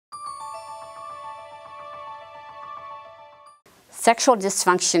Sexual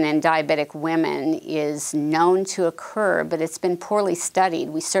dysfunction in diabetic women is known to occur, but it's been poorly studied.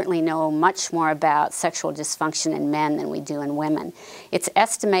 We certainly know much more about sexual dysfunction in men than we do in women. It's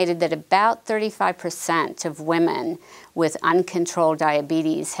estimated that about 35% of women with uncontrolled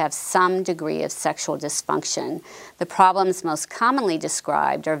diabetes have some degree of sexual dysfunction. The problems most commonly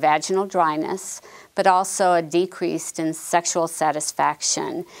described are vaginal dryness, but also a decrease in sexual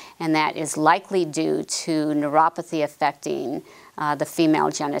satisfaction, and that is likely due to neuropathy affecting the female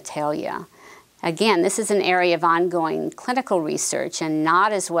genitalia. Again, this is an area of ongoing clinical research and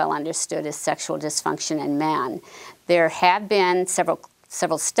not as well understood as sexual dysfunction in men. There have been several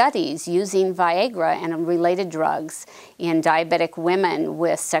studies using Viagra and related drugs in diabetic women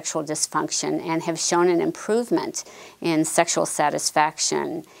with sexual dysfunction and have shown an improvement in sexual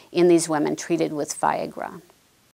satisfaction in these women treated with Viagra.